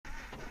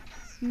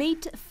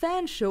Meet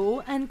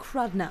Fanshaw and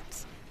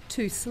Crudnut,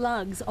 two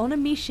slugs on a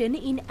mission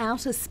in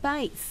outer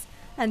space,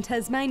 and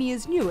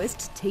Tasmania's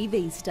newest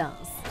TV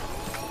stars.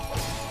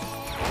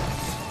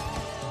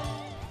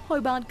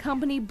 Hobart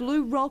company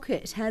Blue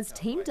Rocket has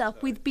teamed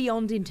up with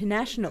Beyond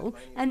International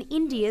and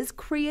India's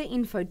Kriya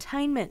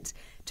Infotainment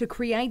to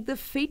create the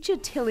feature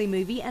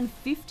telemovie and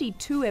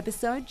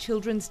 52-episode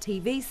children's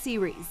TV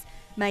series,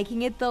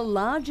 making it the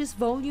largest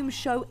volume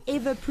show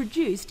ever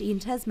produced in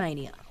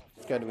Tasmania.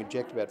 It's going to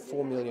inject about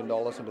 $4 million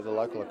into the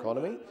local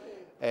economy,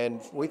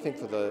 and we think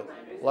for the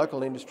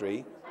local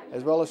industry,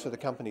 as well as for the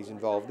companies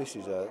involved, this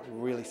is a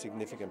really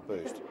significant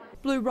boost.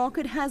 Blue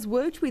Rocket has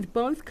worked with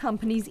both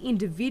companies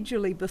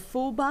individually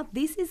before, but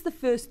this is the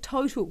first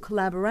total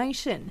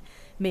collaboration,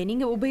 meaning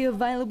it will be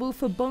available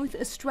for both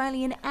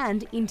Australian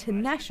and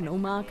international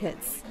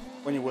markets.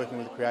 When you're working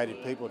with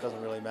creative people, it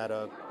doesn't really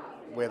matter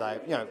where they,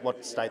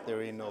 what state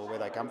they're in or where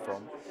they come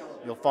from.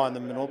 You'll find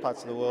them in all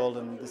parts of the world,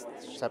 and this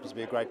just happens to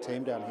be a great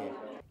team down here.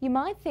 You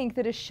might think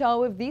that a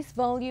show of this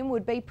volume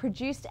would be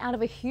produced out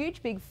of a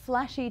huge, big,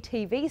 flashy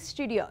TV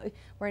studio,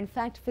 where in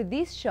fact for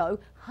this show,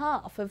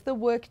 half of the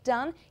work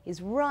done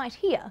is right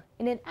here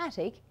in an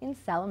attic in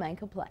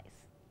Salamanca Place.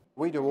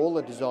 We do all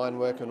the design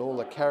work and all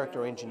the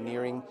character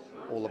engineering,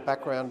 all the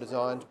background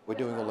designs. We're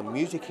doing all the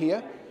music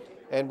here,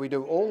 and we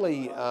do all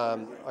the,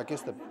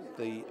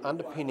 the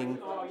underpinning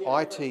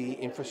IT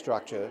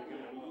infrastructure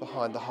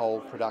behind the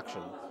whole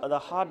production. The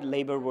hard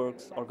labour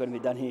works are going to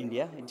be done in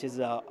India, which is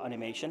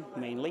animation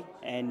mainly,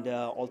 and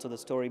also the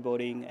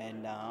storyboarding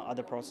and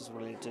other processes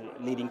related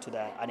leading to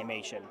the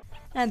animation.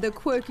 And the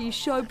quirky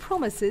show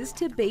promises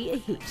to be a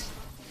hit.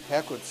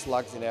 How could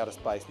slugs in outer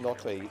space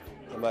not be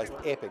the most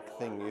epic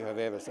thing you have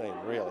ever seen,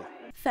 really?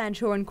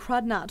 Fanshaw and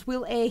Crudnut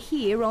will air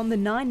here on the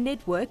 9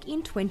 network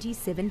in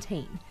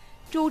 2017.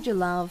 Georgia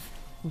Love,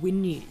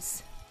 Win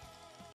News.